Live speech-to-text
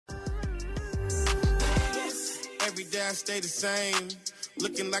yeah, I stay the same.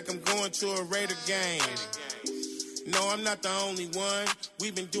 Looking like I'm going to a Raider game. No, I'm not the only one.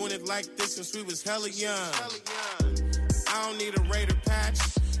 We've been doing it like this since we was hella young. I don't need a Raider patch.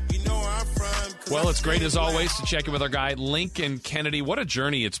 You know where I'm from. Well, it's great as always to check in with our guy, Lincoln Kennedy. What a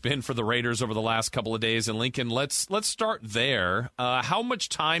journey it's been for the Raiders over the last couple of days. And Lincoln, let's start there. How much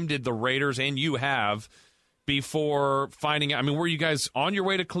time did the Raiders and you have before finding out? I mean, were you guys on your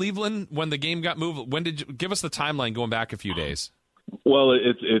way to Cleveland when the game got moved? When did you give us the timeline going back a few days? Well,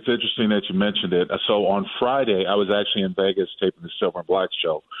 it's interesting that you mentioned it. So on Friday, I was actually in Vegas taping the Silver and Black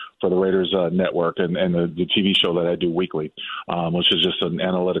show for the Raiders network and the TV show that I do weekly, which is just an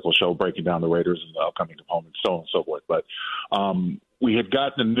analytical show breaking down the Raiders and the upcoming opponents, so on and so forth. But we had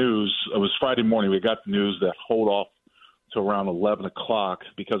gotten the news. It was Friday morning. We got the news that hold off to around 11 o'clock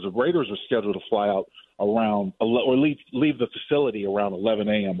because the Raiders were scheduled to fly out around or leave the facility around 11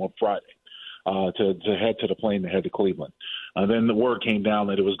 a.m. on Friday. To head to the plane to head to Cleveland. Then the word came down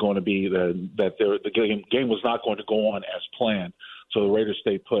that it was going to be that the game was not going to go on as planned, so the Raiders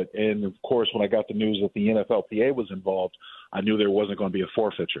stayed put. And, of course, when I got the news that the NFLPA was involved, I knew there wasn't going to be a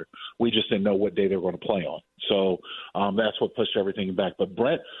forfeiture. We just didn't know what day they were going to play on. So that's what pushed everything back. But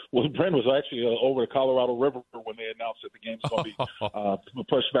Brent was actually over the Colorado River when they announced that the game was going to be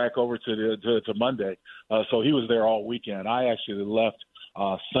pushed back over to Monday. So he was there all weekend. I actually left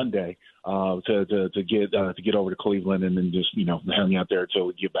Sunday to get over to Cleveland and then just hang out there until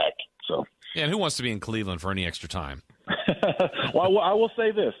we get back. So yeah, and who wants to be in Cleveland for any extra time? Well, I will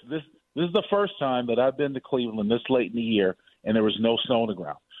say this is the first time that I've been to Cleveland this late in the year and there was no snow on the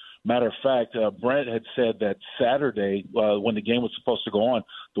ground. Matter of fact, Brent had said that Saturday when the game was supposed to go on,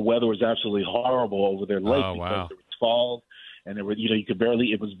 the weather was absolutely horrible over there late because there was fog. And it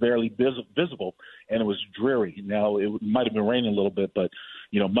was barely visible, and it was dreary. Now it might have been raining a little bit, but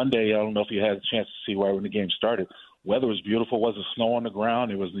Monday, I don't know if you had a chance to see right when the game started. Weather was beautiful. Wasn't snow on the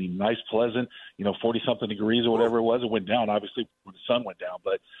ground. It was nice, pleasant. 40-something degrees or whatever it was. It went down obviously when the sun went down,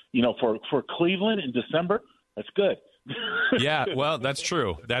 but for Cleveland in December, that's good. Yeah, well, that's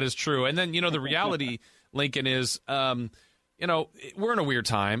true. That is true. And then the reality, Lincoln, is. We're in a weird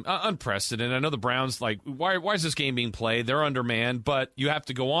time, unprecedented. I know the Browns, why is this game being played? They're undermanned, but you have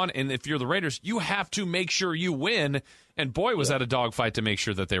to go on. And if you're the Raiders, you have to make sure you win. And boy, was that a dogfight to make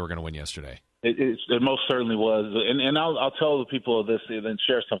sure that they were going to win yesterday. It most certainly was. And I'll tell the people of this and then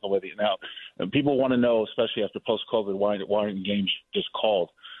share something with you. Now, people want to know, especially after post-COVID, why aren't games just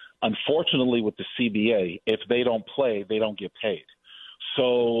called? Unfortunately, with the CBA, if they don't play, they don't get paid.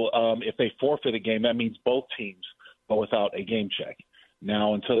 So if they forfeit a game, that means both teams without a game check.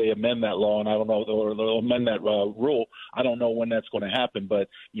 Now, until they amend that law, and I don't know, or they'll amend that rule, I don't know when that's going to happen. But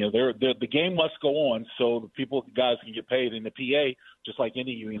the game must go on, so the guys can get paid. And the PA, just like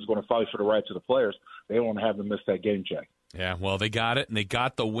any union, is going to fight for the rights of the players. They don't want to have them miss that game check. Yeah, well, they got it, and they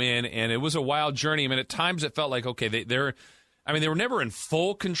got the win, and it was a wild journey. I mean, at times it felt like they were never in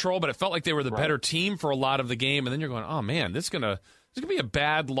full control, but it felt like they were the better team for a lot of the game. And then you're going, oh man, this is gonna be a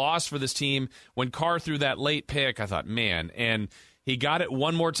bad loss for this team. When Carr threw that late pick, I thought, man, and he got it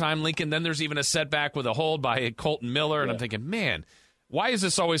one more time, Lincoln. Then there's even a setback with a hold by Colton Miller, and I'm thinking, man, why is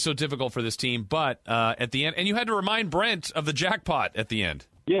this always so difficult for this team? But at the end, and you had to remind Brent of the jackpot at the end.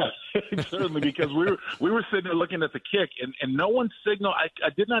 Yeah, certainly, because we were sitting there looking at the kick, and no one signaled. I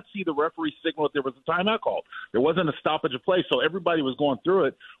did not see the referee signal that there was a timeout call. There wasn't a stoppage of play, so everybody was going through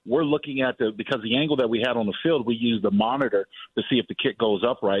it. We're looking at because the angle that we had on the field, we used the monitor to see if the kick goes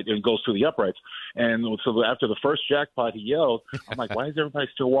upright and goes through the uprights. And so after the first jackpot, he yelled, I'm like, why is everybody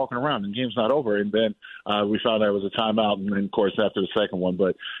still walking around? And the game's not over. And then we found out it was a timeout, and then, of course, after the second one.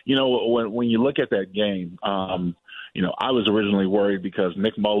 But, when you look at that game, I was originally worried because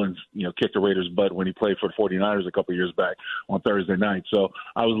Nick Mullins, kicked the Raiders' butt when he played for the 49ers a couple years back on Thursday night. So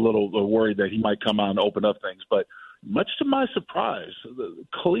I was a little worried that he might come out and open up things. But much to my surprise,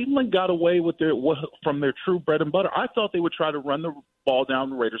 Cleveland got away from their true bread and butter. I thought they would try to run the ball down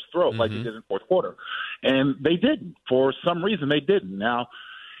the Raiders' throat like they did in the fourth quarter. And they didn't. For some reason, they didn't. Now,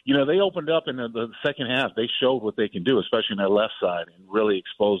 they opened up in the second half. They showed what they can do, especially on their left side, and really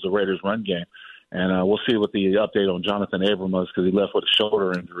exposed the Raiders' run game. And we'll see what the update on Jonathan Abram is because he left with a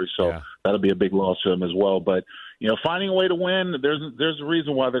shoulder injury. So that'll be a big loss to him as well. But, finding a way to win, there's a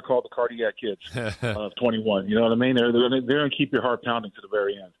reason why they're called the Cardiac Kids of 21. You know what I mean? They're going to keep your heart pounding to the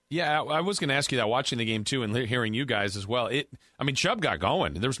very end. Yeah, I was going to ask you that watching the game, too, and hearing you guys as well. Chubb got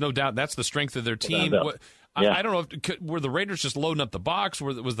going. There's no doubt that's the strength of their team. I don't know, were the Raiders just loading up the box?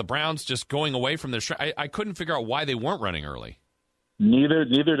 Was the Browns just going away from their strength? I couldn't figure out why they weren't running early. Neither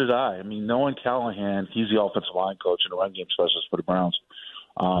did I. I mean, knowing Callahan, he's the offensive line coach and the run game specialist for the Browns.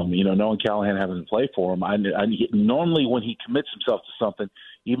 Knowing Callahan having to play for him, normally when he commits himself to something,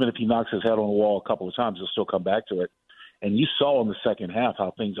 even if he knocks his head on the wall a couple of times, he'll still come back to it. And you saw in the second half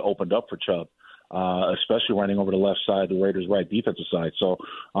how things opened up for Chubb, especially running over the left side, the Raiders' right defensive side. So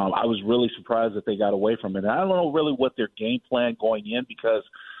I was really surprised that they got away from it. And I don't know really what their game plan going in because,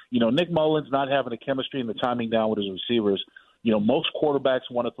 Nick Mullins not having the chemistry and the timing down with his receivers. Most quarterbacks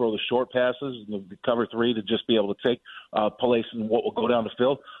want to throw the short passes, the cover three, to just be able to take place and what will go down the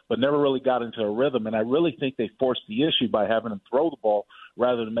field, but never really got into a rhythm. And I really think they forced the issue by having him throw the ball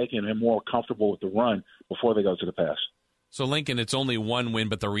rather than making him more comfortable with the run before they go to the pass. So, Lincoln, it's only one win,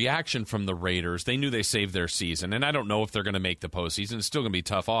 but the reaction from the Raiders, they knew they saved their season. And I don't know if they're going to make the postseason. It's still going to be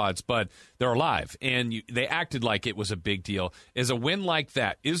tough odds, but they're alive. And they acted like it was a big deal. Is a win like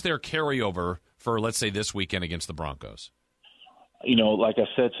that, is there carryover for, let's say, this weekend against the Broncos? Like I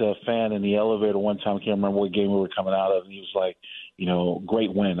said to a fan in the elevator one time, I can't remember what game we were coming out of, and he was like,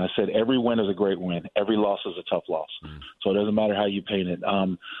 great win. I said, every win is a great win. Every loss is a tough loss. So it doesn't matter how you paint it.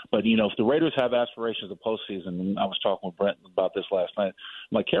 But, if the Raiders have aspirations of postseason, and I was talking with Brent about this last night,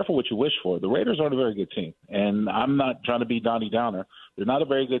 I'm like, careful what you wish for. The Raiders aren't a very good team. And I'm not trying to be Donnie Downer. They're not a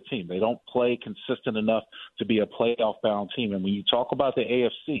very good team. They don't play consistent enough to be a playoff-bound team. And when you talk about the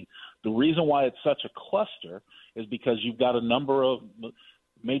AFC, the reason why it's such a cluster is because you've got a number of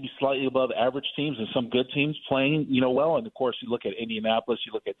maybe slightly above average teams and some good teams playing, well. And, of course, you look at Indianapolis,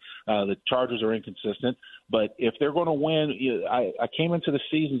 you look at the Chargers are inconsistent. But if they're going to win, I came into the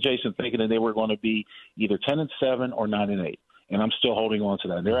season, Jason, thinking that they were going to be either 10-7 or 9-8. And I'm still holding on to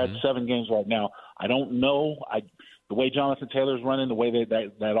that. They're at 7 games right now. I don't know. The way Jonathan Taylor's running, the way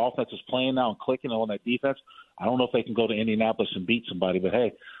that offense is playing now and clicking on that defense, I don't know if they can go to Indianapolis and beat somebody. But,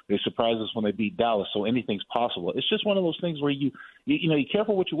 hey, they surprised us when they beat Dallas, so anything's possible. It's just one of those things where you're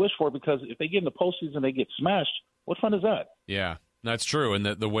careful what you wish for, because if they get in the postseason and they get smashed, what fun is that? Yeah. That's true, and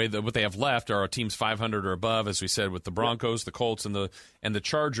the way that what they have left are teams 500 or above, as we said, with the Broncos, the Colts, and the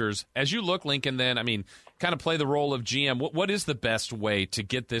Chargers. As you look, Lincoln, then kind of play the role of GM. What is the best way to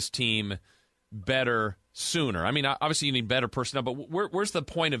get this team better sooner? Obviously you need better personnel, but where's the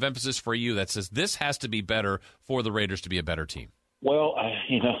point of emphasis for you that says this has to be better for the Raiders to be a better team? Well,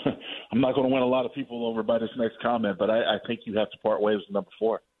 I'm not going to win a lot of people over by this next comment, but I think you have to part ways with number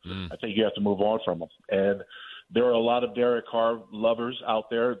 4. I think you have to move on from them, and there are a lot of Derek Carr lovers out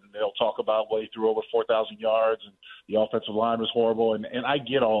there. They'll talk about he threw over 4,000 yards and the offensive line was horrible. And I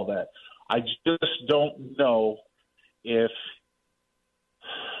get all that. I just don't know if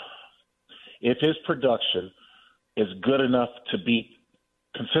his production is good enough to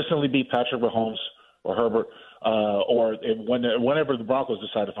consistently beat Patrick Mahomes or Herbert, or whenever the Broncos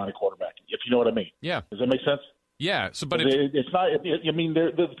decide to find a quarterback, if you know what I mean. Yeah. Does that make sense? Yeah. So, but it's not.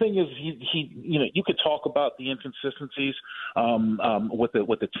 The thing is, you could talk about the inconsistencies with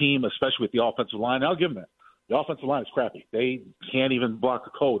the team, especially with the offensive line. I'll give them that. The offensive line is crappy. They can't even block the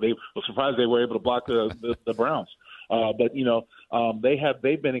code. They were surprised they were able to block the Browns. But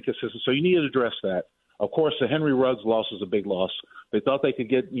they've been inconsistent. So you need to address that. Of course, the Henry Ruggs loss is a big loss. They thought they could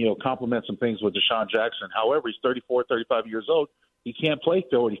get complement some things with Deshaun Jackson. However, he's 34, 35 years old. He can't play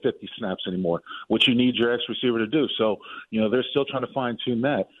 30, 50 snaps anymore, which you need your ex-receiver to do. So, they're still trying to fine-tune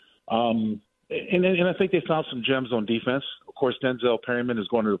that. And I think they found some gems on defense. Of course, Denzel Perryman is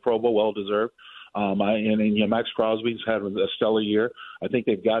going to the Pro Bowl, well-deserved. Max Crosby's had a stellar year. I think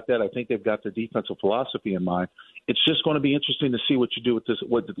they've got that. I think they've got their defensive philosophy in mind. It's just going to be interesting to see what you do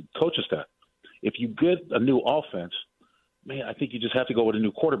with the coaching staff. If you get a new offense, man, I think you just have to go with a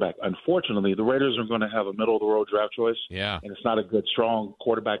new quarterback. Unfortunately, the Raiders are going to have a middle-of-the-road draft choice. Yeah. And it's not a good, strong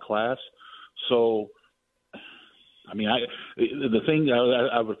quarterback class. So, the thing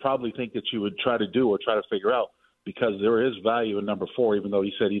I would probably think that you would try to do or try to figure out, because there is value in number 4, even though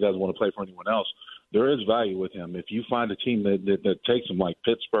he said he doesn't want to play for anyone else. There is value with him. If you find a team that takes him, like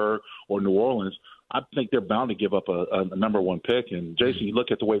Pittsburgh or New Orleans, I think they're bound to give up a number 1 pick. And, Jason, you look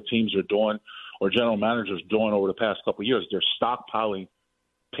at the way teams are doing, or general managers doing over the past couple of years, they're stockpiling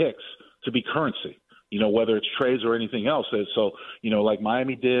picks to be currency, whether it's trades or anything else. So, like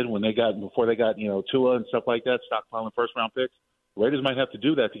Miami did before they got Tua and stuff like that, stockpiling first-round picks. Raiders might have to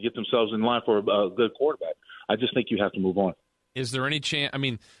do that to get themselves in line for a good quarterback. I just think you have to move on. Is there any chance?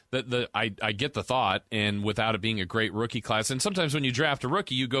 I get the thought, and without it being a great rookie class, and sometimes when you draft a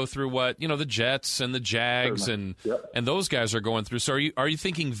rookie, you go through what the Jets and the Jags and those guys are going through. So are you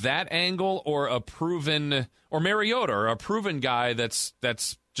thinking that angle, or a proven, or Mariota, or a proven guy that's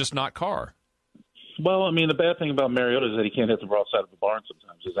just not Carr? Well, the bad thing about Mariota is that he can't hit the broad side of the barn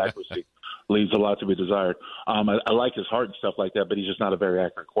sometimes. His accuracy leaves a lot to be desired. I like his heart and stuff like that, but he's just not a very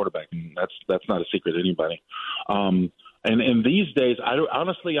accurate quarterback. And that's not a secret to anybody. And these days, I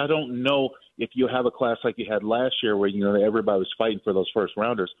don't know if you have a class like you had last year where, everybody was fighting for those first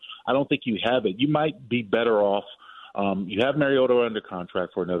rounders. I don't think you have it. You might be better off. You have Mariota under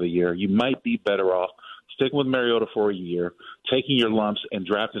contract for another year. You might be better off sticking with Mariota for a year, taking your lumps and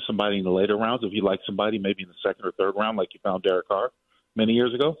drafting somebody in the later rounds. If you like somebody, maybe in the second or third round, like you found Derek Carr many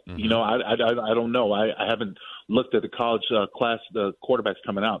years ago. Mm-hmm. I don't know. I haven't looked at the college class, the quarterbacks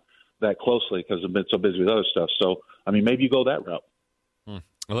coming out that closely because I've been so busy with other stuff. So, maybe you go that route. Well,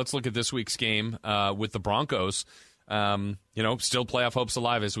 let's look at this week's game with the Broncos. Still playoff hopes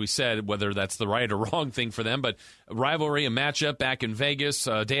alive, as we said, whether that's the right or wrong thing for them. But rivalry, a matchup back in Vegas,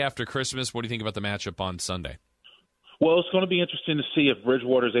 day after Christmas. What do you think about the matchup on Sunday? Well, it's going to be interesting to see if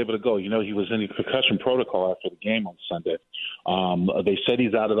Bridgewater is able to go. He was in the concussion protocol after the game on Sunday. They said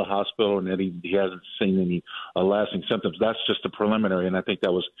he's out of the hospital and that he hasn't seen any lasting symptoms. That's just a preliminary, and I think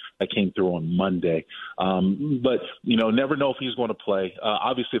that came through on Monday. But never know if he's going to play.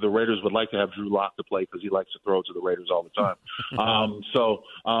 Obviously, the Raiders would like to have Drew Lock to play because he likes to throw to the Raiders all the time. So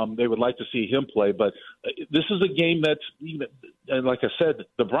they would like to see him play. But this is a game that's, and like I said,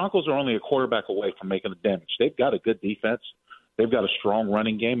 the Broncos are only a quarterback away from making the damage. They've got a good defense. They've got a strong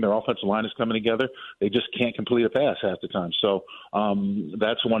running game. Their offensive line is coming together. They just can't complete a pass half the time. So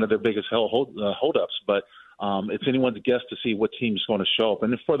that's one of their biggest holdups. But it's anyone's guess to see what team is going to show up.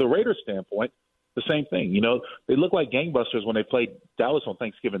 And for the Raiders standpoint, the same thing. They look like gangbusters when they played Dallas on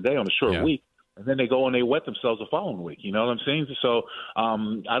Thanksgiving Day on a short week. And then they go and they wet themselves the following week. You know what I'm saying? So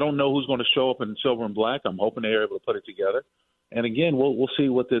I don't know who's going to show up in silver and black. I'm hoping they're able to put it together. And again, we'll see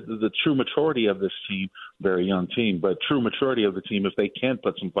what the true maturity of this team, very young team, but true maturity of the team if they can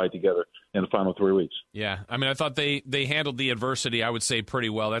put some fight together in the final 3 weeks. Yeah, I thought they handled the adversity, I would say, pretty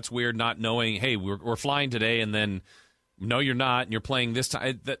well. That's weird not knowing, hey, we're flying today, and then no, you're not, and you're playing this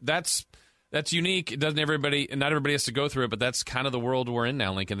time. That's unique. Not everybody has to go through it, but that's kind of the world we're in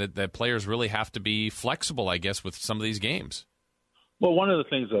now, Lincoln, that players really have to be flexible, I guess, with some of these games. Well, one of the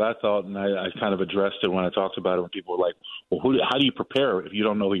things that I thought, and I kind of addressed it when I talked about it, when people were like, well, how do you prepare if you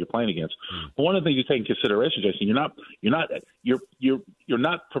don't know who you're playing against? But one of the things you take into consideration, Jason, you're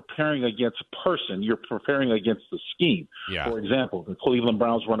not preparing against a person. You're preparing against the scheme. Yeah. For example, the Cleveland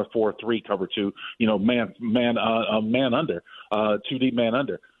Browns run a 4-3 cover 2, man under, 2 deep man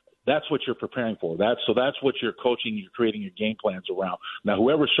under. That's what you're preparing for. That's what you're coaching, you're creating your game plans around. Now,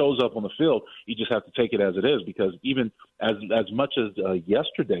 whoever shows up on the field, you just have to take it as it is, because even as much as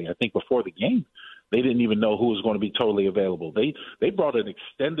yesterday, I think before the game, they didn't even know who was going to be totally available. They brought an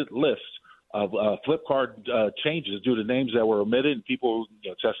extended list of flip card changes due to names that were omitted and people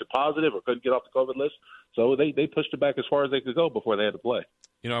tested positive or couldn't get off the COVID list. So they pushed it back as far as they could go before they had to play.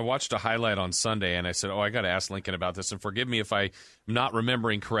 I watched a highlight on Sunday, and I said, I got to ask Lincoln about this. And forgive me if I'm not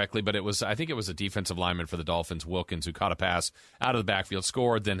remembering correctly, but I think it was a defensive lineman for the Dolphins, Wilkins, who caught a pass out of the backfield,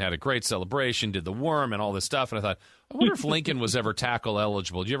 scored, then had a great celebration, did the worm and all this stuff. And I thought, I wonder if Lincoln was ever tackle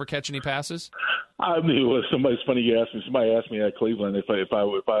eligible. Did you ever catch any passes? It was somebody's funny. Somebody asked me at Cleveland if I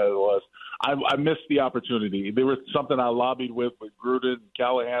was. I missed the opportunity. There was something I lobbied with Gruden and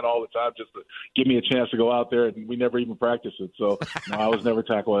Callahan all the time just to give me a chance to go out there, and we never even practiced it. So no, I was never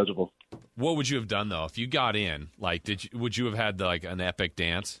tackle eligible. What would you have done though if you got in? Would you have had an epic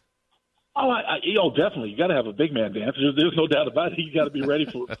dance? Oh, definitely. You got to have a big man dance. There's no doubt about it. You got to be ready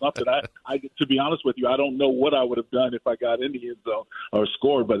for something. To be honest with you, I don't know what I would have done if I got in the end zone or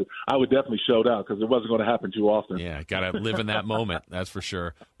scored, but I would definitely showed out because it wasn't going to happen too often. Yeah, got to live in that moment. That's for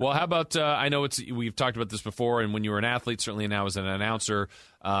sure. Well, how about I know we've talked about this before, and when you were an athlete, certainly now as an announcer,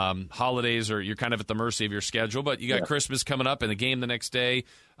 holidays you're kind of at the mercy of your schedule, but you got Christmas coming up and the game the next day.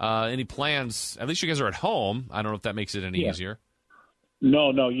 Any plans? At least you guys are at home. I don't know if that makes it any easier.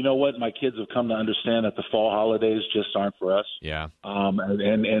 No. You know what? My kids have come to understand that the fall holidays just aren't for us. Yeah. And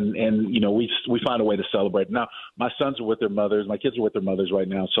we find a way to celebrate. Now, my sons are with their mothers. My kids are with their mothers right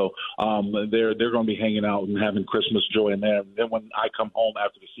now. So they're going to be hanging out and having Christmas joy in there. And then when I come home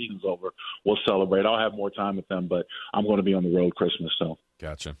after the season's over, we'll celebrate. I'll have more time with them, but I'm going to be on the road Christmas. So.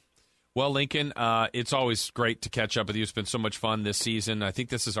 Gotcha. Well, Lincoln, it's always great to catch up with you. It's been so much fun this season. I think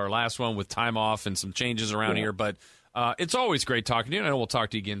this is our last one with time off and some changes around here, but it's always great talking to you. I know we'll talk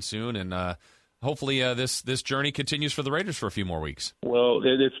to you again soon, and hopefully this journey continues for the Raiders for a few more weeks. Well,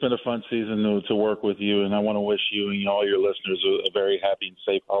 it's been a fun season to work with you, and I want to wish you and all your listeners a very happy and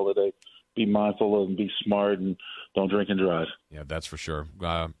safe holiday. Be mindful and be smart, and don't drink and drive. Yeah, that's for sure.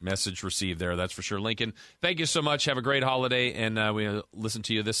 Message received there, that's for sure. Lincoln, thank you so much. Have a great holiday, and we'll listen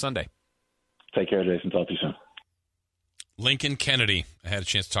to you this Sunday. Take care, Jason. Talk to you soon. Lincoln Kennedy. I had a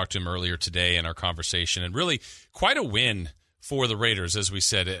chance to talk to him earlier today in our conversation, and really quite a win for the Raiders, as we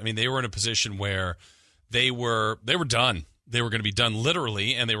said. I mean, they were in a position where they were done. They were going to be done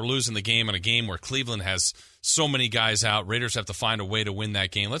literally, and they were losing the game in a game where Cleveland has so many guys out. Raiders have to find a way to win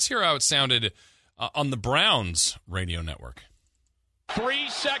that game. Let's hear how it sounded on the Browns radio network. 3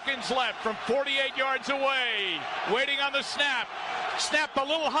 seconds left from 48 yards away. Waiting on the snap. Snap a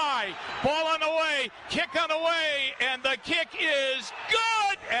little high. Ball on the way. Kick on the way. And the kick is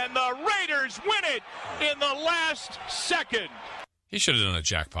good. And the Raiders win it in the last second. He should have done a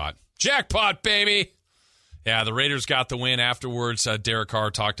jackpot. Jackpot, baby! Yeah, the Raiders got the win afterwards. Derek Carr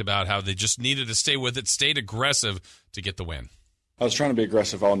talked about how they just needed to stay with it, stayed aggressive to get the win. I was trying to be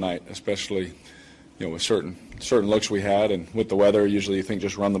aggressive all night, especially with certain looks we had, and with the weather, usually you think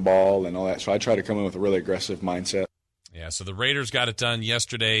just run the ball and all that. So I tried to come in with a really aggressive mindset. Yeah, so the Raiders got it done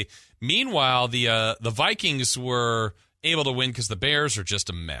yesterday. Meanwhile, the Vikings were able to win because the Bears are just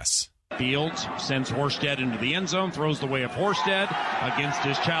a mess. Fields sends Horsted into the end zone, throws the way of Horsted against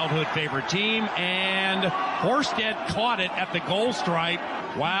his childhood favorite team, and Horsted caught it at the goal stripe.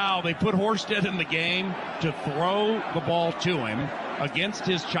 Wow, they put Horsted in the game to throw the ball to him against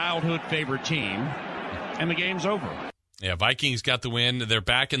his childhood favorite team, and the game's over. Yeah, Vikings got the win. They're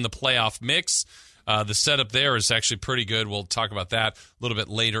back in the playoff mix. The setup there is actually pretty good. We'll talk about that a little bit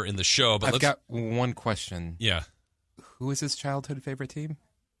later in the show. But I've got one question. Yeah. Who is his childhood favorite team?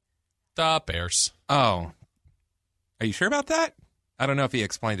 The Bears. Oh. Are you sure about that? I don't know if he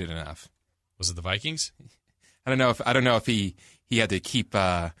explained it enough. Was it the Vikings? I don't know if he had to keep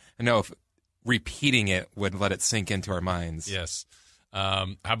I know if repeating it would let it sink into our minds. Yes. How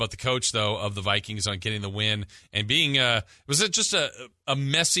about the coach, though, of the Vikings on getting the win and being was it just a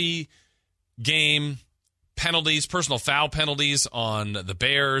messy game? Penalties, personal foul penalties on the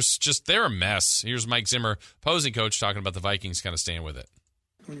Bears. Just, they're a mess. Here's Mike Zimmer, opposing coach, talking about the Vikings kind of staying with it.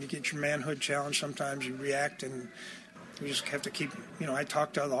 When you get your manhood challenge, sometimes you react, and you just have to keep, I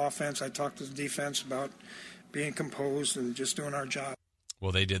talked to the offense, I talked to the defense about being composed and just doing our job.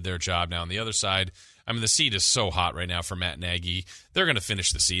 Well, they did their job. Now, on the other side, the seat is so hot right now for Matt Nagy. They're going to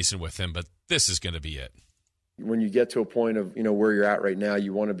finish the season with him, but this is going to be it. When you get to a point of, where you're at right now,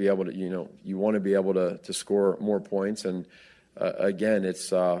 you want to be able to, to score more points. And again, it's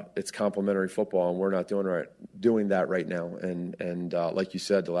complementary football, and we're not doing that right now. And like you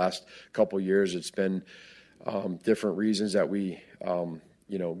said, the last couple of years, it's been different reasons that we,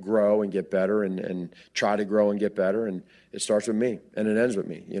 grow and get better and try to grow and get better. And it starts with me and it ends with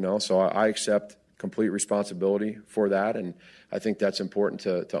me, So I accept complete responsibility for that. And I think that's important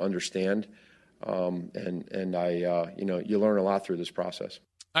to understand. And I, you learn a lot through this process.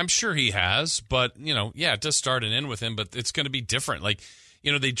 I'm sure he has, but, it does start and end with him, but it's going to be different. Like,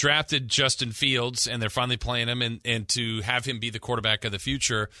 they drafted Justin Fields, and they're finally playing him, and to have him be the quarterback of the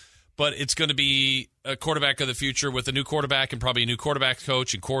future, but it's going to be a quarterback of the future with a new quarterback and probably a new quarterback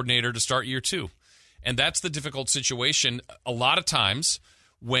coach and coordinator to start year 2. And that's the difficult situation a lot of times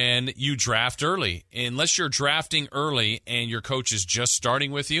when you draft early. Unless you're drafting early and your coach is just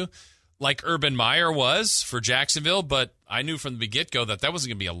starting with you, like Urban Meyer was for Jacksonville, but I knew from the get-go that wasn't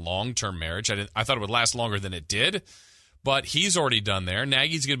going to be a long-term marriage. I thought it would last longer than it did, but he's already done there.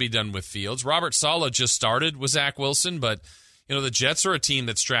 Nagy's going to be done with Fields. Robert Saleh just started with Zach Wilson, but the Jets are a team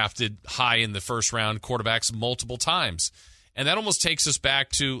that's drafted high in the first round quarterbacks multiple times. And that almost takes us back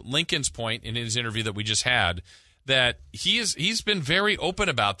to Lincoln's point in his interview that we just had, that he's been very open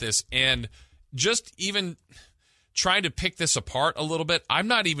about this, and just even trying to pick this apart a little bit. I'm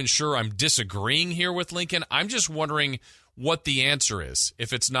not even sure I'm disagreeing here with Lincoln. I'm just wondering what the answer is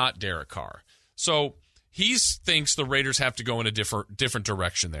if it's not Derek Carr. So he thinks the Raiders have to go in a different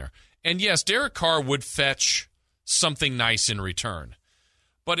direction there. And yes, Derek Carr would fetch something nice in return.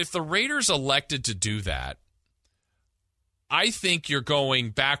 But if the Raiders elected to do that, I think you're going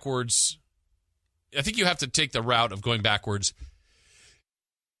backwards. I think you have to take the route of going backwards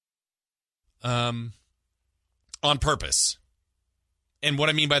on purpose. And what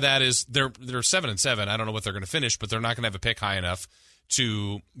I mean by that is they're 7-7. I don't know what they're going to finish, but they're not going to have a pick high enough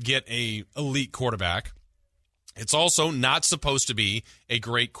to get a elite quarterback. It's also not supposed to be a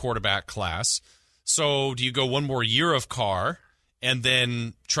great quarterback class. So do you go one more year of Carr and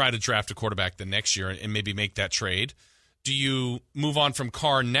then try to draft a quarterback the next year and maybe make that trade? Do you move on from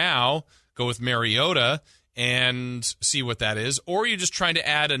Carr now, go with Mariota and see what that is? Or are you just trying to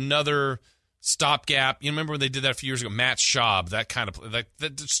add another stopgap? You remember when they did that a few years ago? Matt Schaub, that kind of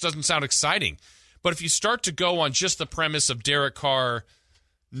that just doesn't sound exciting. But if you start to go on just the premise of Derek Carr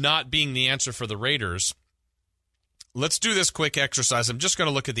not being the answer for the Raiders, let's do this quick exercise. I'm just going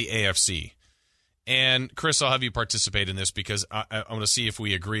to look at the AFC. And, Chris, I'll have you participate in this because I'm going to see if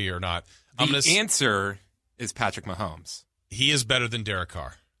we agree or not. The answer is Patrick Mahomes. He is better than Derek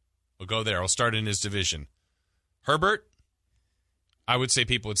Carr. We'll go there. I'll start in his division. Herbert, I would say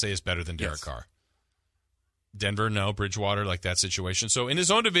people would say is better than Derek Carr. Denver, no. Bridgewater, like that situation. So in his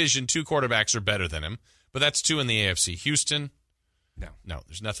own division, 2 quarterbacks are better than him, but that's 2 in the AFC. Houston, no,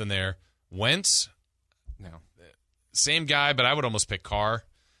 there's nothing there. Wentz, no. Same guy, but I would almost pick Carr.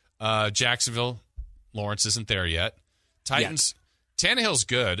 Jacksonville, Lawrence isn't there yet. Titans, Tannehill's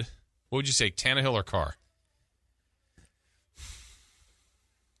good. What would you say, Tannehill or Carr?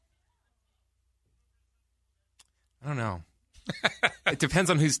 I don't know. It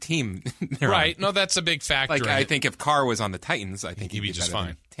depends on whose team they're right. on. No, that's a big factor. Like, I think if Carr was on the Titans, I think he'd be just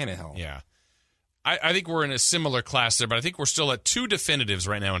fine. Tannehill. Yeah. I think we're in a similar class there, but I think we're still at 2 definitives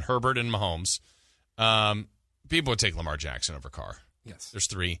right now in Herbert and Mahomes. People would take Lamar Jackson over Carr. Yes. There's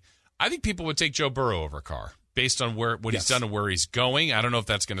 3. I think people would take Joe Burrow over Carr based on what he's done and where he's going. I don't know if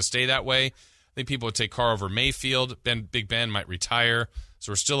that's going to stay that way. I think people would take Carr over Mayfield. Big Ben might retire.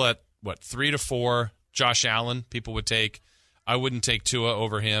 So we're still at, 3 to 4. Josh Allen, people would take. I wouldn't take Tua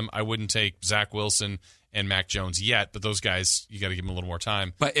over him. I wouldn't take Zach Wilson and Mac Jones yet, but those guys, you got to give them a little more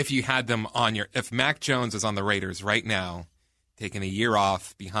time. But if you had them on if Mac Jones is on the Raiders right now, taking a year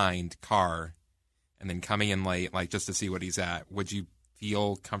off behind Carr, and then coming in late, like just to see what he's at, would you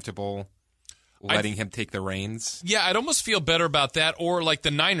feel comfortable letting him take the reins? Yeah, I'd almost feel better about that, or like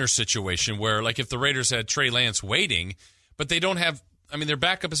the Niners situation where, like, if the Raiders had Trey Lance waiting, but they don't have. I mean, their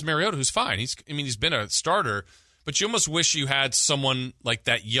backup is Mariota, who's fine. He's been a starter, but you almost wish you had someone like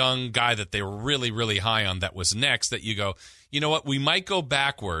that young guy that they were really, really high on that was next, that you go, you know what, we might go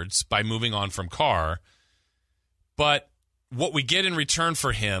backwards by moving on from Carr, but what we get in return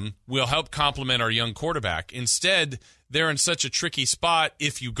for him will help complement our young quarterback. Instead, they're in such a tricky spot.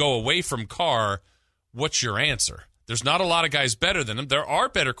 If you go away from Carr, what's your answer? There's not a lot of guys better than him. There are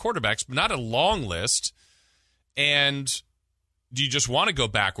better quarterbacks, but not a long list. And do you just want to go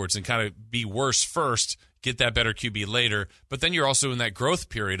backwards and kind of be worse first, get that better QB later? But then you're also in that growth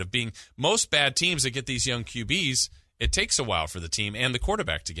period of being most bad teams that get these young QBs, it takes a while for the team and the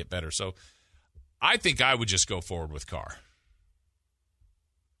quarterback to get better. So I think I would just go forward with Carr.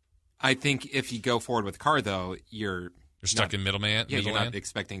 I think if you go forward with Carr, though, you're stuck in middleman. Yeah, you're not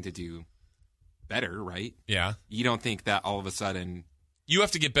expecting to do better, right? Yeah. You don't think that all of a sudden you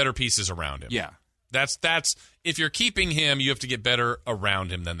have to get better pieces around him. Yeah. That's if you're keeping him, you have to get better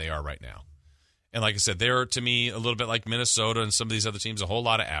around him than they are right now. And like I said, they're, to me, a little bit like Minnesota and some of these other teams, a whole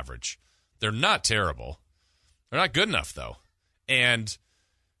lot of average. They're not terrible. They're not good enough, though. And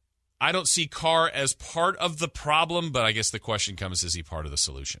I don't see Carr as part of the problem, but I guess the question comes, is he part of the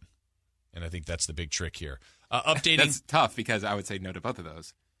solution? And I think that's the big trick here. Updating. That's tough because I would say no to both of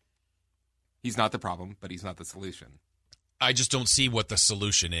those. He's not the problem, but he's not the solution. I just don't see what the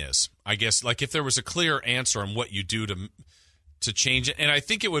solution is. I guess, like, if there was a clear answer on what you do to change it, and I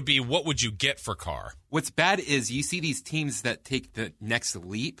think it would be, what would you get for Carr? What's bad is you see these teams that take the next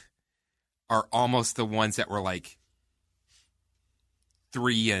leap are almost the ones that were like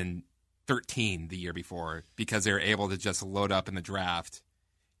 3-13 the year before because they were able to just load up in the draft,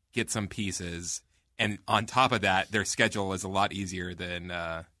 get some pieces, and on top of that, their schedule is a lot easier than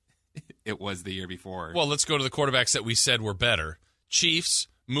it was the year before. Well, let's go to the quarterbacks that we said were better. Chiefs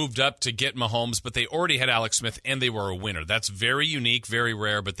moved up to get Mahomes, but they already had Alex Smith, and they were a winner. That's very unique, very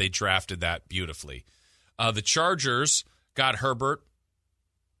rare, but they drafted that beautifully. The Chargers got Herbert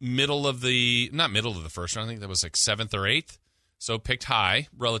not middle of the first round. I think that was like 7th or 8th. So picked high,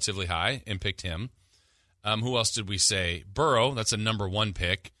 relatively high, and picked him. Who else did we say? Burrow, that's a number 1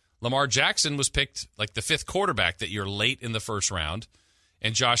 pick. Lamar Jackson was picked like the 5th quarterback that year, late in the first round.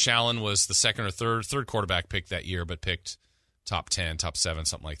 And Josh Allen was the 2nd or 3rd quarterback pick that year, but picked top 10, top 7,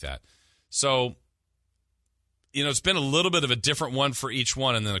 something like that. So, it's been a little bit of a different one for each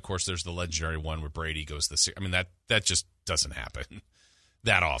one. And then, of course, there's the legendary one where Brady goes this year. I mean, that just doesn't happen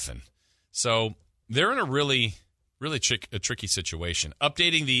that often. So they're in a really tricky situation.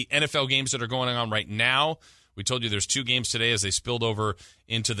 Updating the NFL games that are going on right now. We told you there's 2 games today as they spilled over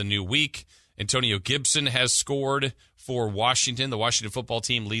into the new week. Antonio Gibson has scored for Washington. The Washington football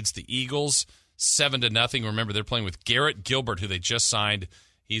team leads the Eagles 7-0. Remember, they're playing with Garrett Gilbert, who they just signed.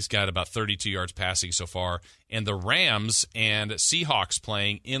 He's got about 32 yards passing so far. And the Rams and Seahawks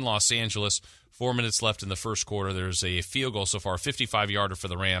playing in Los Angeles. 4 minutes left in the first quarter. There's a field goal so far, 55-yarder for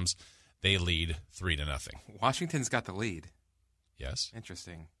the Rams. They lead 3-0. Washington's got the lead. Yes.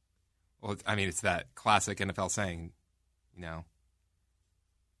 Interesting. Well, I mean, it's that classic NFL saying,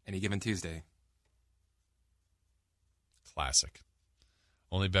 any given Tuesday. Classic.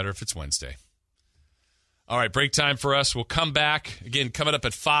 Only better if it's Wednesday. All right, break time for us. We'll come back. Again, coming up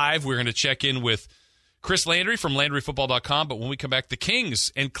at 5, we're going to check in with Chris Landry from LandryFootball.com. But when we come back, the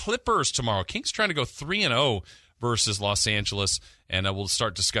Kings and Clippers tomorrow. Kings trying to go 3-0 versus Los Angeles, and we'll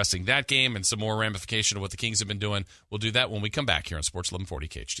start discussing that game and some more ramification of what the Kings have been doing. We'll do that when we come back here on Sports 1140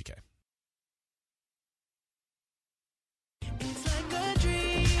 KHTK.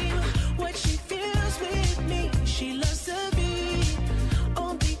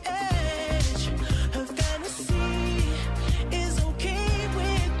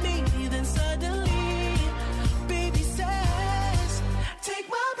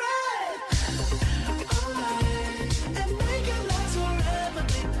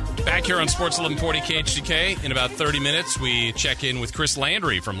 Back here on Sports 1140 KHTK. In about 30 minutes, we check in with Chris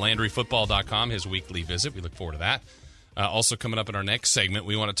Landry from LandryFootball.com, his weekly visit. We look forward to that. Also coming up in our next segment,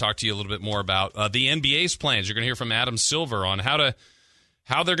 we want to talk to you a little bit more about the NBA's plans. You're going to hear from Adam Silver on how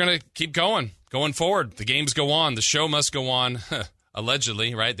they're going to keep going forward. The games go on. The show must go on,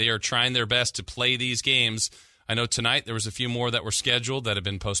 allegedly, right? They are trying their best to play these games. I know tonight there was a few more that were scheduled that have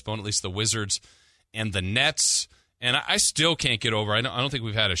been postponed, at least the Wizards and the Nets. And I still can't get over, I don't think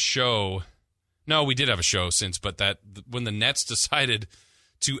we've had a show. No, we did have a show since, but that when the Nets decided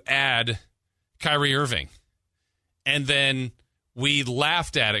to add Kyrie Irving. And then we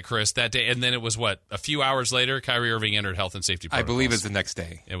laughed at it, Chris, that day. And then it was, a few hours later, Kyrie Irving entered health and safety protocols. I believe it's the next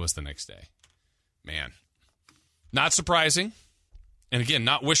day. It was the next day. Man. Not surprising. And again,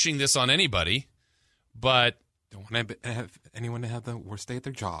 not wishing this on anybody, but... Don't want to have anyone to have the worst day at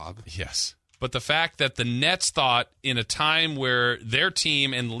their job. Yes. But the fact that the Nets thought in a time where their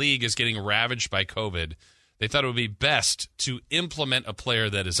team and league is getting ravaged by COVID, they thought it would be best to implement a player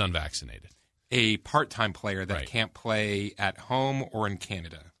that is unvaccinated. A part-time player that can't play at home or in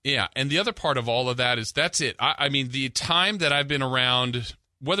Canada. Yeah, and the other part of all of that is that's it. I mean, the time that I've been around,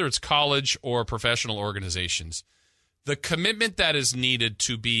 whether it's college or professional organizations, the commitment that is needed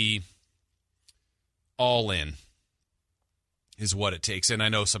to be all in is what it takes. And I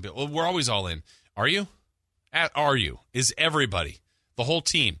know some people, we're always all in. Are you? Are you? Is everybody, the whole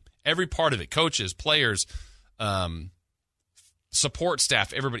team, every part of it, coaches, players, support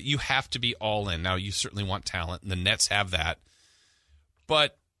staff, everybody, you have to be all in. Now, you certainly want talent, and the Nets have that.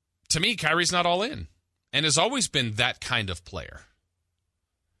 But to me, Kyrie's not all in and has always been that kind of player.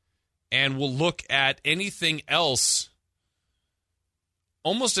 And will look at anything else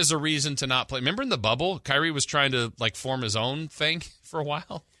almost as a reason to not play. Remember in the bubble, Kyrie was trying to form his own thing for a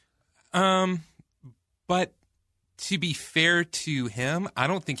while? But to be fair to him, I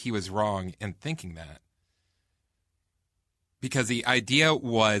don't think he was wrong in thinking that. Because the idea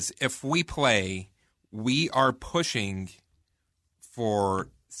was if we play, we are pushing for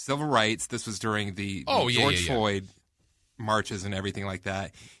civil rights. This was during the George Floyd marches and everything like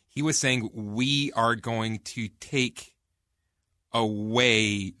that. He was saying we are going to take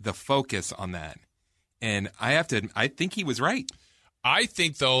away the focus on that. And I think he was right. I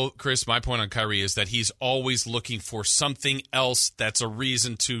think, though, Chris, my point on Kyrie is that he's always looking for something else that's a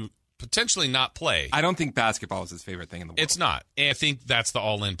reason to potentially not play. I don't think basketball is his favorite thing in the world. It's not. And I think that's the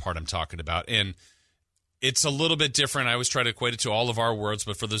all-in part I'm talking about. And it's a little bit different. I always try to equate it to all of our words,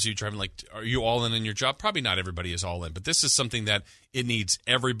 but for those of you driving, are you all in your job? Probably not everybody is all in. But this is something that it needs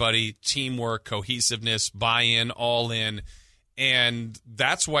everybody, teamwork, cohesiveness, buy-in, all in. And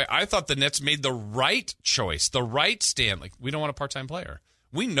that's why I thought the Nets made the right choice, the right stand. We don't want a part-time player.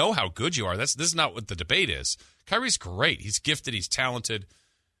 We know how good you are. This is not what the debate is. Kyrie's great. He's gifted. He's talented.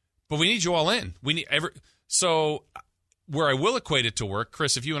 But we need you all in. We need So where I will equate it to work,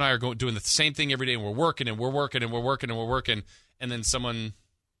 Chris, if you and I are doing the same thing every day and we're working and we're working and we're working and we're working, and then someone,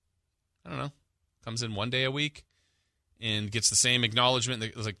 I don't know, comes in one day a week and gets the same acknowledgement.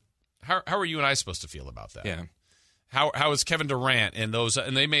 It's how are you and I supposed to feel about that? Yeah. How is Kevin Durant and those?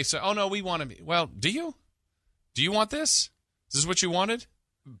 And they may say, "Oh no, we want to." Well, do you? Do you want this? Is this what you wanted?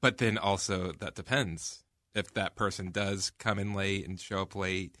 But then also that depends. If that person does come in late and show up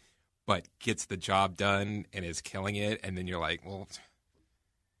late, but gets the job done and is killing it, and then you're like, well,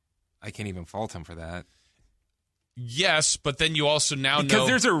 I can't even fault him for that. Yes, but then you also know because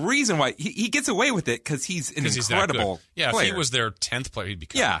there's a reason why he gets away with it because he's an incredible player. If he was their 10th player, he'd be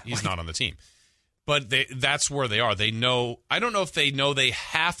he's not on the team. But that's where they are. They know. I don't know if they know they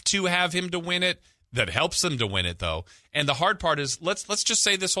have to have him to win it. That helps them to win it, though. And the hard part is let's just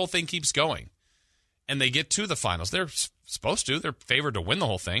say this whole thing keeps going, and they get to the finals. They're supposed to. They're favored to win the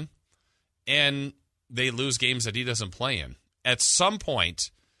whole thing, and they lose games that he doesn't play in. At some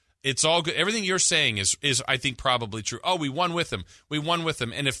point, it's all good. Everything you're saying is I think probably true. Oh, we won with him. We won with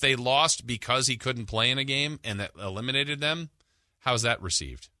him. And if they lost because he couldn't play in a game and that eliminated them, how's that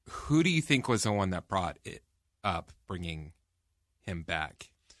received? Who do you think was the one that brought it up, bringing him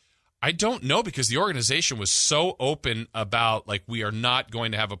back? I don't know, because the organization was so open about, like, we are not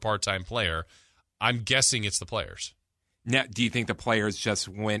going to have a part-time player. I'm guessing it's the players. Now, do you think the players just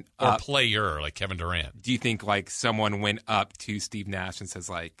went or up? Player, like Kevin Durant. Do you think, like, someone went up to Steve Nash and says,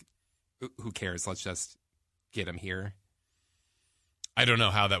 like, who cares? Let's just get him here? I don't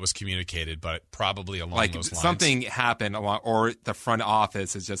know how that was communicated, but probably along like those lines. Something happened or the front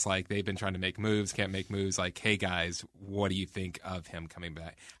office is just like, they've been trying to make moves, can't make moves. Like, hey, guys, what do you think of him coming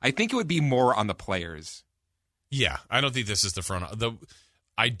back? I think it would be more on the players. Yeah, I don't think this is the front.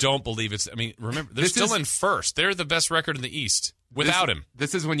 I don't believe it's. I mean, remember, they're still in first. They're the best record in the East without him.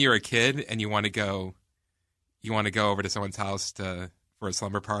 This is when you're a kid and you want to go over to someone's house for a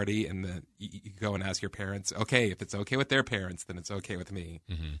slumber party, and then you go and ask your parents, okay, if it's okay with their parents, then it's okay with me.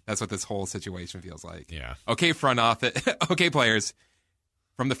 Mm-hmm. That's what this whole situation feels like. Yeah. Okay, front office. Okay, players.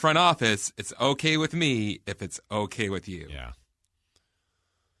 From the front office, it's okay with me if it's okay with you. Yeah.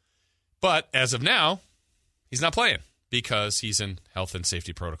 But as of now, he's not playing because he's in health and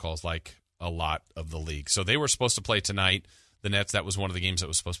safety protocols like a lot of the league. So they were supposed to play tonight. The Nets, that was one of the games that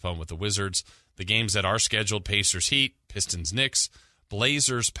was postponed with the Wizards. The games that are scheduled, Pacers, Heat, Pistons, Knicks,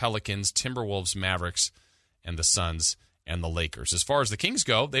 Blazers, Pelicans, Timberwolves, Mavericks, and the Suns and the Lakers. As far as the Kings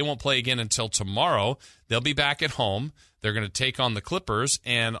go, they won't play again until tomorrow. They'll be back at home. They're going to take on the Clippers,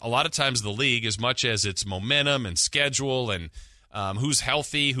 and a lot of times the league, as much as its momentum and schedule and who's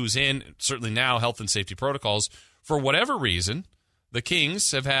healthy, who's in, certainly now health and safety protocols, for whatever reason, the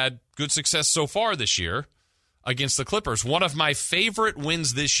Kings have had good success so far this year against the Clippers. One of my favorite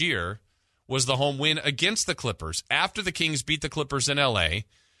wins this year was the home win against the Clippers after the Kings beat the Clippers in L.A.,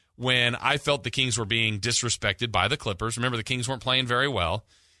 when I felt the Kings were being disrespected by the Clippers. Remember, the Kings weren't playing very well,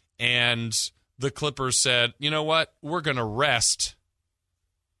 and the Clippers said, you know what, we're going to rest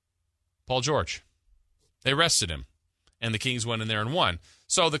Paul George. They rested him, and the Kings went in there and won.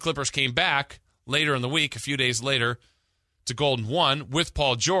 So the Clippers came back later in the week, a few days later, to Golden won with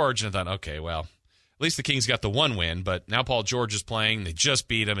Paul George, and I thought, okay, well, at least the Kings got the one win, but now Paul George is playing. They just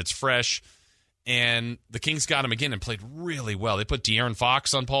beat him. It's fresh. And the Kings got him again and played really well. They put De'Aaron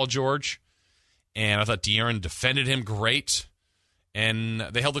Fox on Paul George, and I thought De'Aaron defended him great. And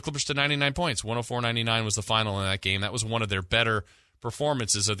they held the Clippers to 99 points. 104-99 was the final in that game. That was one of their better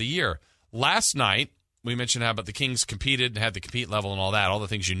performances of the year. Last night, we mentioned how about the Kings competed and had the compete level and all that, all the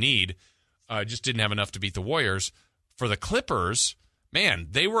things you need. Just didn't have enough to beat the Warriors. For the Clippers, man,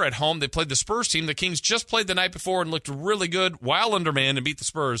 they were at home. They played the Spurs team. The Kings just played the night before and looked really good while undermanned and beat the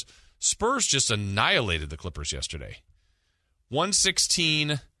Spurs. Spurs just annihilated the Clippers yesterday.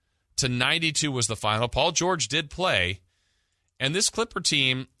 116-92 was the final. Paul George did play, and this Clipper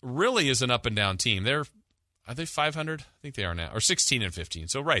team really is an up-and-down team. Are they 500? I think they are now, or 16-15,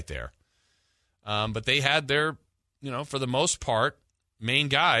 so right there. But they had their, for the most part, main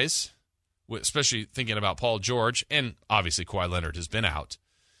guys, especially thinking about Paul George, and obviously Kawhi Leonard has been out.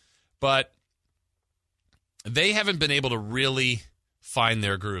 But they haven't been able to really find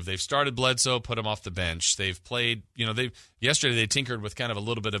their groove. They've started Bledsoe, put him off the bench. They've played, yesterday they tinkered with kind of a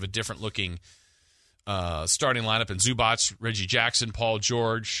little bit of a different looking starting lineup in Zubac, Reggie Jackson, Paul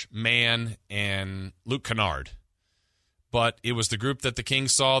George, Mann, and Luke Kennard. But it was the group that the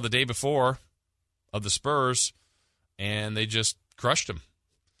Kings saw the day before of the Spurs, and they just crushed them.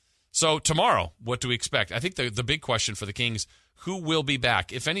 So tomorrow, what do we expect? I think the big question for the Kings, who will be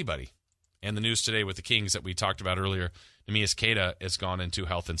back, if anybody? And the news today with the Kings that we talked about earlier, Neemias Queta has gone into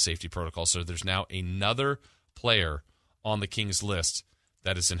health and safety protocol. So there's now another player on the Kings list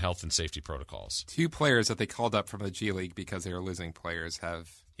that is in health and safety protocols. 2 players that they called up from the G League because they were losing players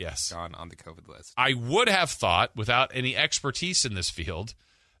have gone on the COVID list. I would have thought, without any expertise in this field,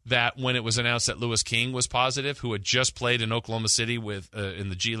 that when it was announced that Lewis King was positive, who had just played in Oklahoma City with in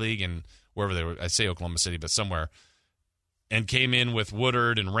the G League and wherever they were, I say Oklahoma City, but somewhere, and came in with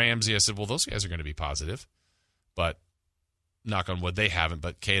Woodard and Ramsey, I said, well, those guys are going to be positive. But knock on wood, they haven't.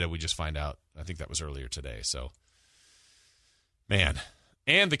 But Queta, we just find out. I think that was earlier today. So, man.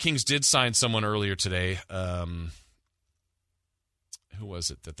 And the Kings did sign someone earlier today. Who was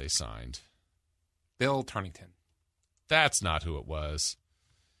it that they signed? Bill Tarnington. That's not who it was.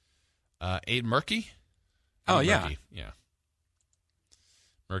 Aid Murkey? Oh, yeah. Murkey. Yeah.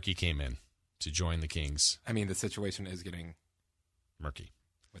 Murkey came in to join the Kings. I mean, the situation is getting murky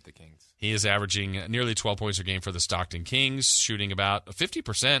with the Kings. He is averaging nearly 12 points a game for the Stockton Kings, shooting about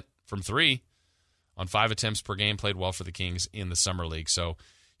 50% from 3 on 5 attempts per game, played well for the Kings in the Summer League. So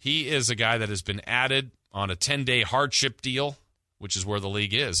he is a guy that has been added on a 10-day hardship deal, which is where the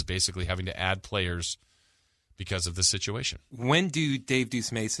league is, basically having to add players because of the situation. When do Dave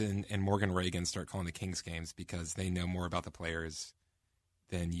Deuce Mason and Morgan Reagan start calling the Kings games because they know more about the players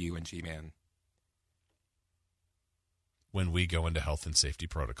than you and G-Man. When we go into health and safety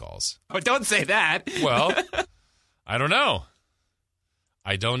protocols. Oh, don't say that. Well, I don't know.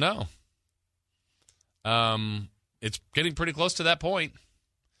 It's getting pretty close to that point.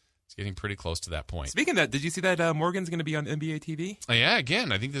 Speaking of that, did you see that Morgan's going to be on NBA TV? Oh, yeah,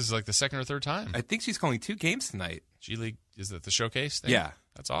 again, I think this is like the second or third time. I think she's calling 2 games tonight. G League, is that the showcase thing? Yeah.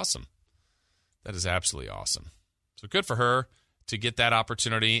 That's awesome. That is absolutely awesome. So good for her to get that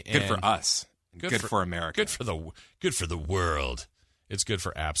opportunity. Good for us. Good for America. Good for the world. It's good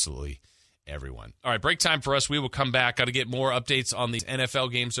for absolutely everyone. All right, break time for us. We will come back. Got to get more updates on the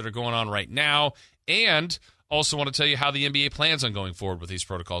NFL games that are going on right now, and also want to tell you how the NBA plans on going forward with these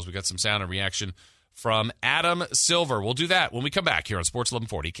protocols. We got some sound and reaction from Adam Silver. We'll do that when we come back here on Sports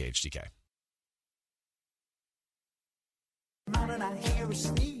 1140 KHTK. I hear a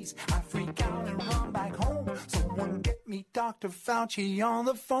sneeze, I freak out and run back home. Someone get me Dr. Fauci on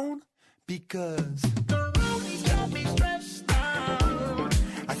the phone, because the room's got me stressed out.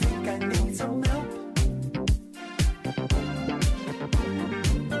 I think I need some help.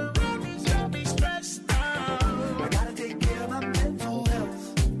 The room's got me stressed out. I gotta take care of my mental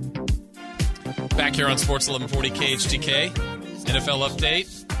health. Back here on Sports 1140 KHTK, NFL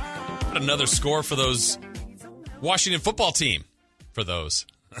update. Got another score for those Washington football team.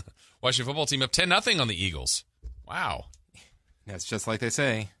 Washington football team up 10-0 on the Eagles. Wow. That's just like they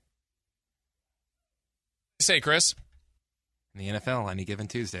say. Say, Chris? In the NFL, any given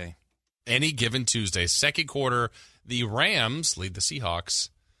Tuesday. Any given Tuesday. Second quarter, the Rams lead the Seahawks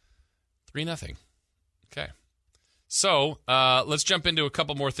 3-0. Okay. So let's jump into a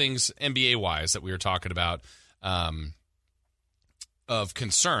couple more things NBA-wise that we were talking about of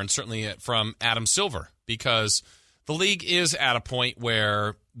concern, certainly from Adam Silver, because the league is at a point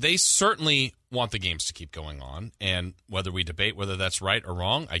where they certainly want the games to keep going on, and whether we debate whether that's right or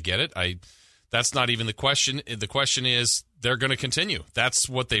wrong, I get it. That's not even the question. The question is they're going to continue. That's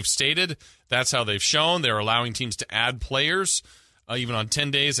what they've stated. That's how they've shown. They're allowing teams to add players even on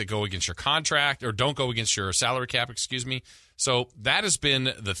 10 days that go against your contract or don't go against your salary cap, So that has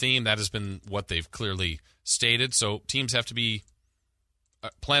been the theme. That has been what they've clearly stated. So teams have to be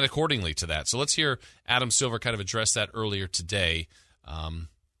plan accordingly to that. So let's hear Adam Silver kind of address that earlier today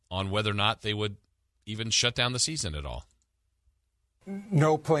on whether or not they would even shut down the season at all.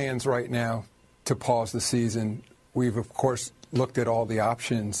 No plans right now to pause the season. We've, of course, looked at all the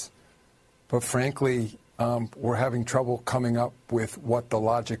options, but frankly, we're having trouble coming up with what the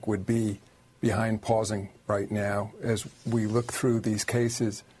logic would be behind pausing right now. As we look through these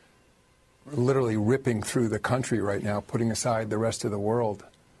cases, literally ripping through the country right now, putting aside the rest of the world,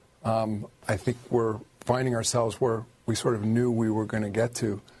 I think we're finding ourselves where we sort of knew we were going to get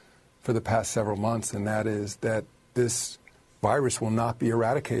to for the past several months, and that is that this virus will not be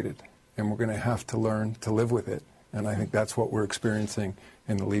eradicated, and we're going to have to learn to live with it. And I think that's what we're experiencing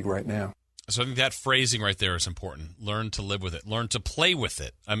in the league right now. So I think that phrasing right there is important. Learn to live with it. Learn to play with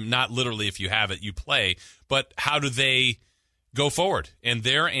it. Not literally if you have it, you play, but how do they go forward? And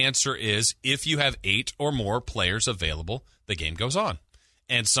their answer is if you have 8 or more players available, the game goes on.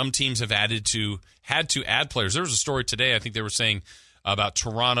 And some teams have had to add players. There was a story today, I think they were saying, about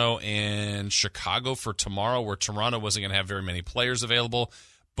Toronto and Chicago for tomorrow, where Toronto wasn't going to have very many players available,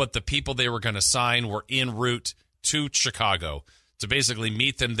 but the people they were going to sign were en route to Chicago to basically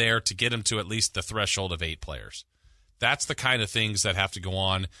meet them there to get them to at least the threshold of 8 players. That's the kind of things that have to go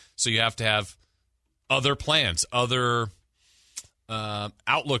on. So you have to have other plans, other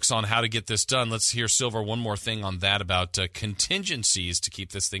outlooks on how to get this done. Let's hear Silver one more thing on that about contingencies to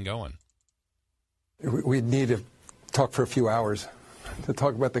keep this thing going. We need to talk for a few hours to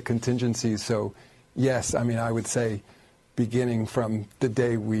talk about the contingencies. So, yes, I would say beginning from the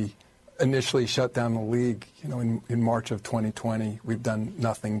day we initially shut down the league, in March of 2020, we've done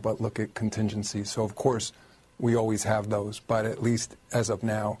nothing but look at contingencies. So, of course, we always have those. But at least as of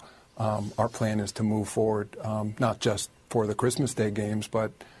now, our plan is to move forward, not just for the Christmas Day games,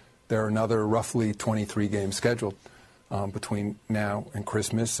 but there are another roughly 23 games scheduled between now and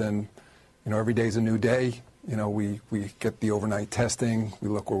Christmas. And, every day is a new day. We get the overnight testing. We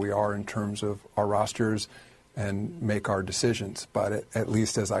look where we are in terms of our rosters and make our decisions. But at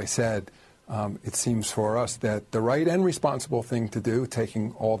least, as I said, it seems for us that the right and responsible thing to do,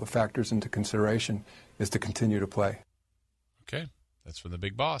 taking all the factors into consideration, is to continue to play. Okay. That's from the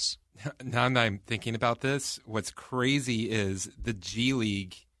big boss. Now I'm thinking about this. What's crazy is the G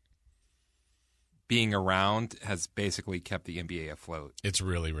League being around has basically kept the NBA afloat. It's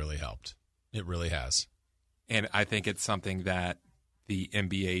really, really helped. It really has. And I think it's something that the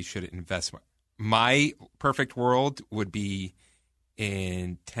NBA should invest. My perfect world would be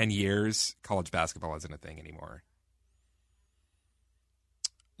in 10 years, college basketball isn't a thing anymore.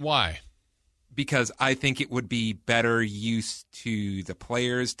 Why? Because I think it would be better use to the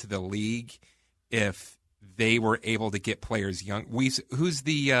players, to the league, if they were able to get players young. Who's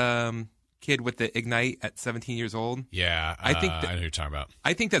the kid with the Ignite at 17 years old? Yeah, I know who you're talking about.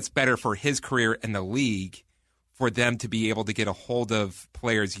 I think that's better for his career in the league, for them to be able to get a hold of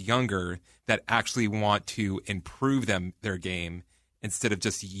players younger that actually want to improve their game instead of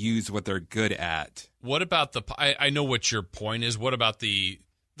just use what they're good at. What about I know what your point is. What about the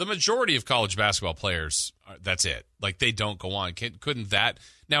majority of college basketball players? That's it. Like, they don't go on. Couldn't that?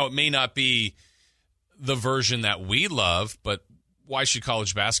 Now, it may not be the version that we love, but why should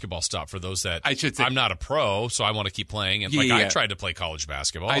college basketball stop for those that I should say, I'm not a pro, so I want to keep playing? And I tried to play college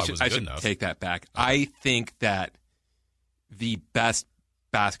basketball. I wasn't good enough. Take that back. I think that the best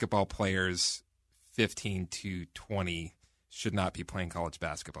basketball players 15 to 20 should not be playing college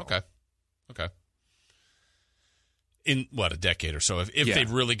basketball. Okay. In a decade or so, if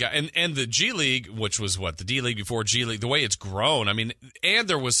they've really got and the G League, which was the D League before G League, the way it's grown, I mean, and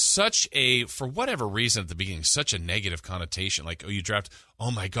there was such for whatever reason at the beginning, such a negative connotation, like, you draft, oh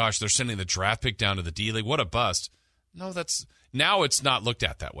my gosh, they're sending the draft pick down to the D League, what a bust. No, now it's not looked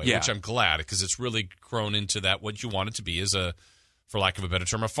at that way, which I'm glad, because it's really grown into that what you want it to be is for lack of a better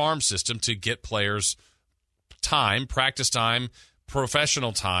term, a farm system to get players time, practice time,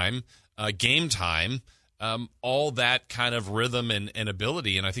 professional time, game time. All that kind of rhythm and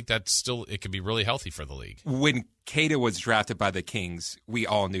ability, and I think it could be really healthy for the league. When Keita was drafted by the Kings, we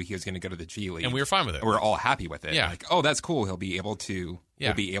all knew he was going to go to the G League, and we were fine with it. We were all happy with it. Yeah, like, oh, that's cool. He'll be able to. Yeah.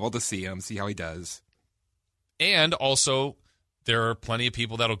 We'll be able to see him, see how he does. And also, there are plenty of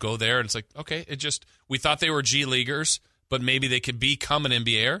people that'll go there, and it's like, okay, we thought they were G Leaguers, but maybe they could become an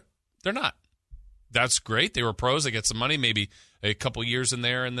NBAer. They're not. That's great. They were pros. They get some money, maybe a couple years in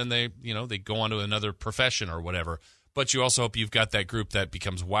there, and then they go on to another profession or whatever. But you also hope you've got that group that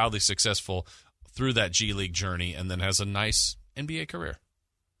becomes wildly successful through that G League journey and then has a nice NBA career.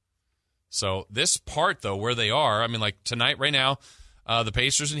 So this part, though, where they are, I mean, like tonight, right now, the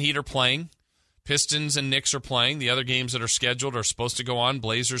Pacers and Heat are playing. Pistons and Knicks are playing. The other games that are scheduled are supposed to go on.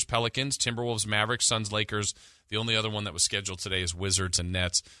 Blazers, Pelicans, Timberwolves, Mavericks, Suns, Lakers. The only other one that was scheduled today is Wizards and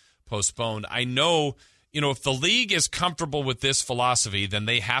Nets, postponed. I know, if the league is comfortable with this philosophy, then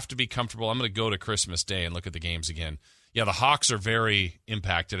they have to be comfortable. I'm going to go to Christmas Day and look at the games again. Yeah, the Hawks are very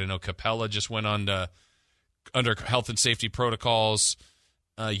impacted. I know Capella just went on under health and safety protocols.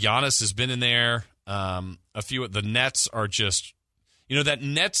 Giannis has been in there. A few of the Nets are just, that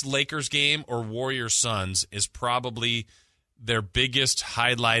Nets-Lakers game or Warriors-Suns is probably their biggest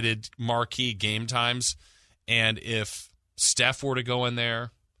highlighted marquee game times. And if Steph were to go in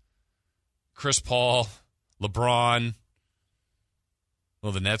there, Chris Paul, LeBron,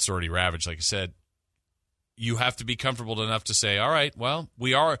 well, the Nets already ravaged, like I said. You have to be comfortable enough to say, all right, well,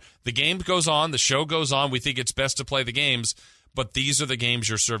 the game goes on, the show goes on, we think it's best to play the games, but these are the games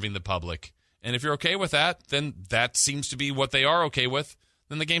you're serving the public. And if you're okay with that, then that seems to be what they are okay with,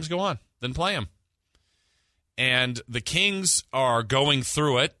 then the games go on, then play them. And the Kings are going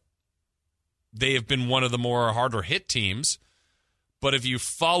through it. They have been one of the more harder hit teams. But if you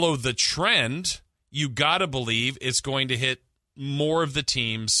follow the trend, you got to believe it's going to hit more of the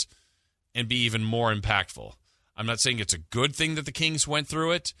teams and be even more impactful. I'm not saying it's a good thing that the Kings went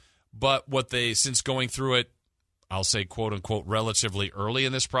through it, but since going through it, I'll say, quote unquote, relatively early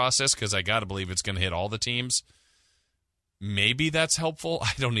in this process, because I got to believe it's going to hit all the teams. Maybe that's helpful.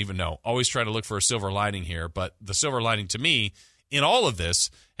 I don't even know. Always try to look for a silver lining here, but the silver lining to me in all of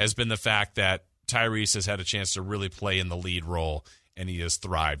this has been the fact that Tyrese has had a chance to really play in the lead role, and he has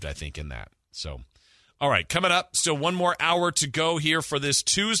thrived, I think, in that. So, all right, coming up, still one more hour to go here for this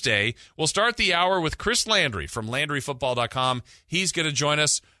Tuesday. We'll start the hour with Chris Landry from LandryFootball.com. He's going to join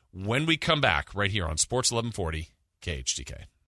us when we come back right here on Sports 1140 KHTK.